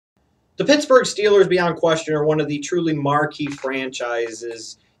The Pittsburgh Steelers, beyond question, are one of the truly marquee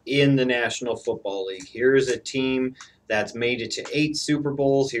franchises in the National Football League. Here's a team that's made it to 8 Super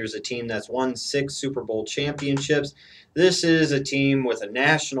Bowls. Here's a team that's won 6 Super Bowl championships. This is a team with a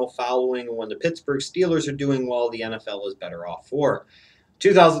national following, and when the Pittsburgh Steelers are doing well, the NFL is better off for it.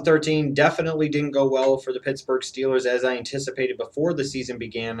 2013 definitely didn't go well for the Pittsburgh Steelers as I anticipated before the season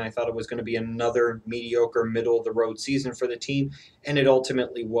began. I thought it was going to be another mediocre, middle of the road season for the team, and it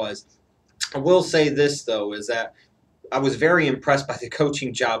ultimately was. I will say this, though, is that I was very impressed by the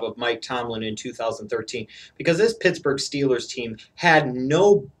coaching job of Mike Tomlin in 2013 because this Pittsburgh Steelers team had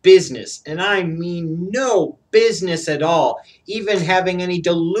no business, and I mean no business at all, even having any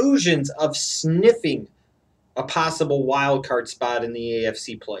delusions of sniffing a possible wild card spot in the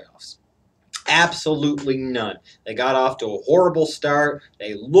AFC playoffs. Absolutely none. They got off to a horrible start.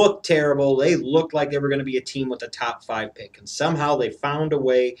 They looked terrible. They looked like they were going to be a team with a top 5 pick. And somehow they found a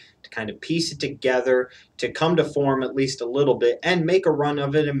way to kind of piece it together, to come to form at least a little bit, and make a run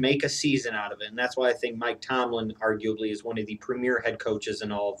of it and make a season out of it. And that's why I think Mike Tomlin arguably is one of the premier head coaches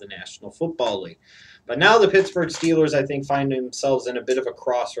in all of the National Football League. But now the Pittsburgh Steelers, I think, find themselves in a bit of a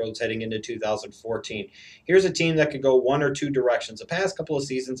crossroads heading into 2014. Here's a team that could go one or two directions. The past couple of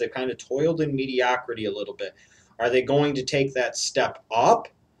seasons, they've kind of toiled in mediocrity a little bit. Are they going to take that step up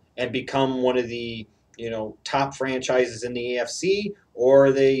and become one of the top franchises in the AFC, or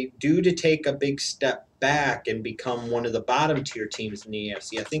are they due to take a big step back and become one of the bottom tier teams in the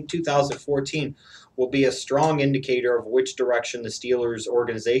AFC? I think 2014 will be a strong indicator of which direction the Steelers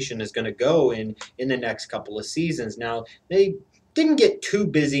organization is going to go in the next couple of seasons. Now, they didn't get too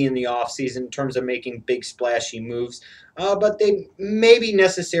busy in the offseason in terms of making big splashy moves, but they maybe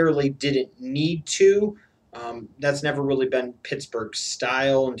necessarily didn't need to. That's never really been Pittsburgh's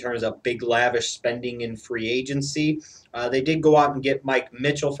style in terms of big lavish spending in free agency. They did go out and get Mike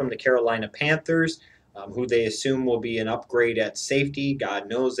Mitchell from the Carolina Panthers, who they assume will be an upgrade at safety. God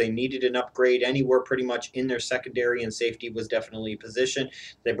knows they needed an upgrade anywhere pretty much in their secondary, and safety was definitely a position.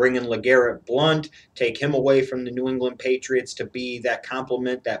 They bring in LeGarrette Blount, take him away from the New England Patriots to be that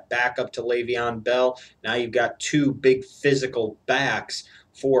complement, that backup to Le'Veon Bell. Now you've got 2 big physical backs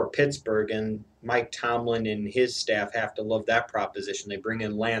for Pittsburgh, and Mike Tomlin and his staff have to love that proposition. They bring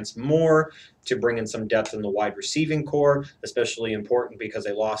in Lance Moore to bring in some depth in the wide receiving core, especially important because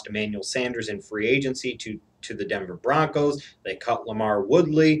they lost Emmanuel Sanders in free agency to the Denver Broncos. They cut Lamar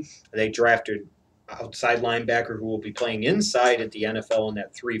Woodley. They drafted outside linebacker who will be playing inside at the NFL in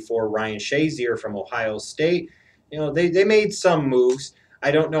that 3-4 Ryan Shazier from Ohio State. They made some moves. I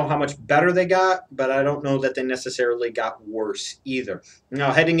don't know how much better they got, but I don't know that they necessarily got worse either.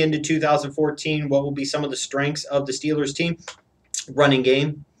 Now, heading into 2014, what will be some of the strengths of the Steelers team? Running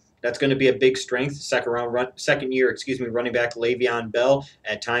game. That's going to be a big strength. Second year, running back Le'Veon Bell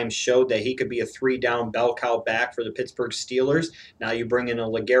at times showed that he could be a 3-down bell cow back for the Pittsburgh Steelers. Now you bring in a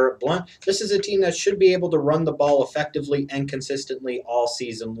LeGarrette Blount. This is a team that should be able to run the ball effectively and consistently all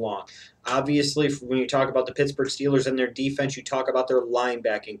season long. Obviously, when you talk about the Pittsburgh Steelers and their defense, you talk about their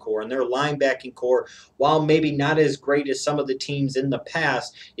linebacking core. And their linebacking core, while maybe not as great as some of the teams in the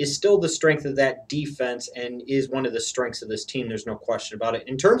past, is still the strength of that defense and is one of the strengths of this team. There's no question about it.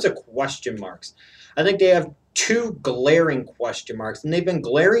 In terms of question marks, I think they have 2 glaring question marks, and they've been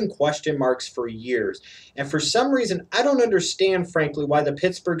glaring question marks for years. And for some reason, I don't understand, frankly, why the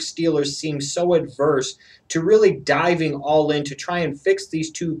Pittsburgh Steelers seem so adverse to really diving all in to try and fix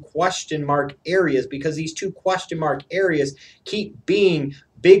these 2 question mark areas, because these 2 question mark areas keep being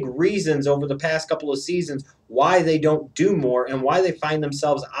big reasons over the past couple of seasons why they don't do more and why they find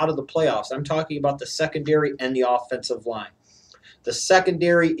themselves out of the playoffs. I'm talking about the secondary and the offensive line. The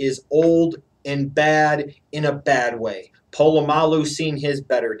secondary is old and bad in a bad way. Polamalu's seen his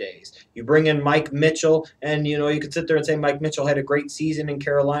better days. You bring in Mike Mitchell, and you could sit there and say Mike Mitchell had a great season in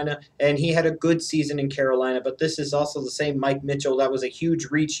Carolina, and he had a good season in Carolina, but this is also the same Mike Mitchell that was a huge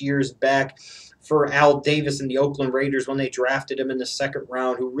reach years back for Al Davis and the Oakland Raiders when they drafted him in the 2nd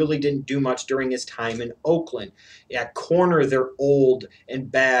round, who really didn't do much during his time in Oakland. At corner, they're old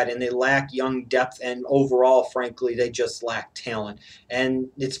and bad, and they lack young depth, and overall, frankly, they just lack talent. And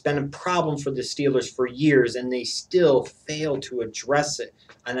it's been a problem for the Steelers for years, and they still fail to address it.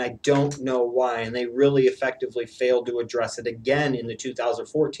 And I don't know why. And they really effectively failed to address it again in the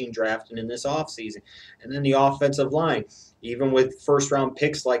 2014 draft and in this offseason. And then the offensive line, even with first-round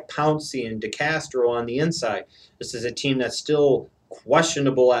picks like Pouncey and DeCastro on the inside, this is a team that's still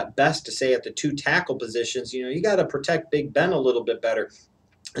questionable at best to say at the 2 tackle positions. You got to protect Big Ben a little bit better.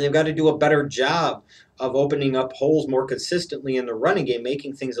 And they've got to do a better job of opening up holes more consistently in the running game,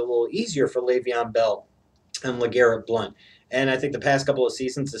 making things a little easier for Le'Veon Bell and LeGarrette Blount. And I think the past couple of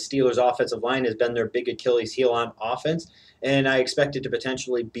seasons, the Steelers' offensive line has been their big Achilles heel on offense. And I expect it to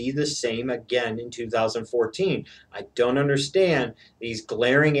potentially be the same again in 2014. I don't understand these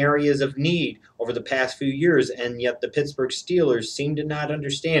glaring areas of need over the past few years, and yet the Pittsburgh Steelers seem to not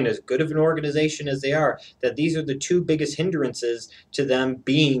understand, as good of an organization as they are, that these are the two biggest hindrances to them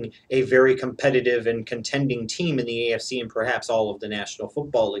being a very competitive and contending team in the AFC and perhaps all of the National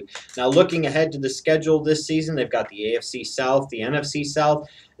Football League. Now, looking ahead to the schedule this season, they've got the AFC South, the NFC South,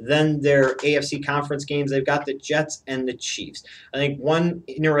 then their AFC conference games. They've got the Jets and the Chiefs. I think one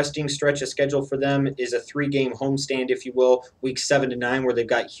interesting stretch of schedule for them is a 3-game homestand, if you will, weeks 7 to 9, where they've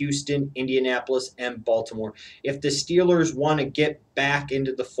got Houston, Indianapolis, and Baltimore. If the Steelers want to get back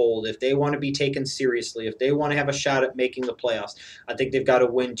into the fold, if they want to be taken seriously, if they want to have a shot at making the playoffs, I think they've got to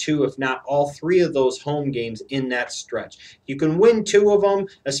win 2, if not all 3 of those home games in that stretch. You can win 2 of them,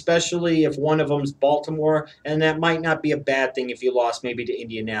 especially if one of them's Baltimore, and that might not be a bad thing if you lost maybe to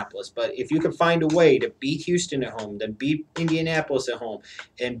Indianapolis. But if you can find a way to beat Houston at home, then beat Indianapolis at home,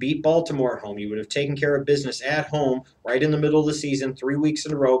 and beat Baltimore at home, you would have taken care of business at home right in the middle of the season, 3 weeks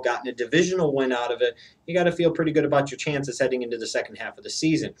in a row, gotten a divisional win out of it. You got to feel pretty good about your chances heading into the second half of the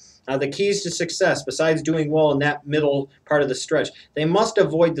season. Now, the keys to success, besides doing well in that middle part of the stretch, they must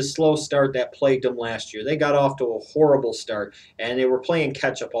avoid the slow start that plagued them last year. They got off to a horrible start, and they were playing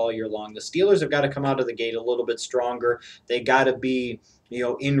catch-up all year long. The Steelers have got to come out of the gate a little bit stronger. They got to be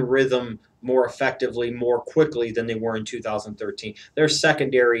in rhythm more effectively, more quickly than they were in 2013. Their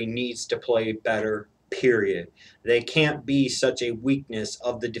secondary needs to play better, period. They can't be such a weakness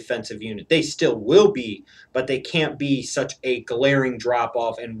of the defensive unit. They still will be, but they can't be such a glaring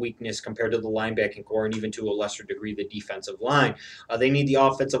drop-off and weakness compared to the linebacking core and even to a lesser degree the defensive line. They need the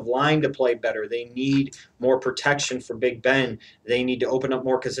offensive line to play better. They need more protection for Big Ben. They need to open up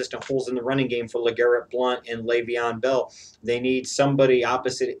more consistent holes in the running game for LeGarrette Blount and Le'Veon Bell. They need somebody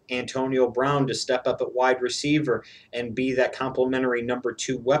opposite Antonio Brown to step up at wide receiver and be that complementary number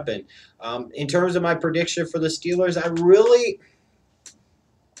 2 weapon. In terms of my prediction for the Steelers,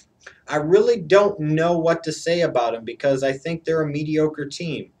 I really don't know what to say about them because I think they're a mediocre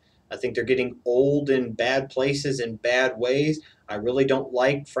team. I think they're getting old in bad places in bad ways. I really don't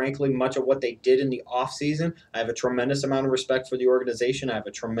like, frankly, much of what they did in the offseason. I have a tremendous amount of respect for the organization. I have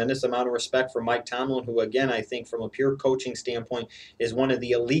a tremendous amount of respect for Mike Tomlin, who, again, I think from a pure coaching standpoint is one of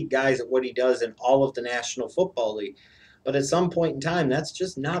the elite guys at what he does in all of the National Football League. But at some point in time, that's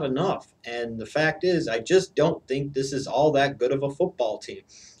just not enough. And the fact is, I just don't think this is all that good of a football team.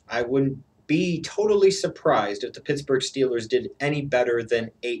 I wouldn't be totally surprised if the Pittsburgh Steelers did any better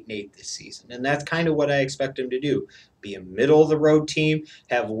than 8-8 this season. And that's kind of what I expect them to do. Be a middle-of-the-road team,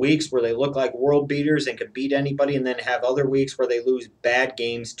 have weeks where they look like world beaters and can beat anybody, and then have other weeks where they lose bad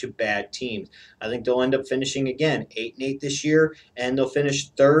games to bad teams. I think they'll end up finishing, again, 8-8 this year, and they'll finish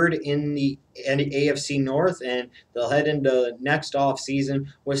 3rd in the AFC North, and they'll head into next offseason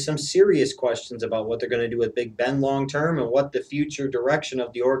with some serious questions about what they're going to do with Big Ben long-term and what the future direction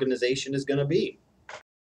of the organization is going to be.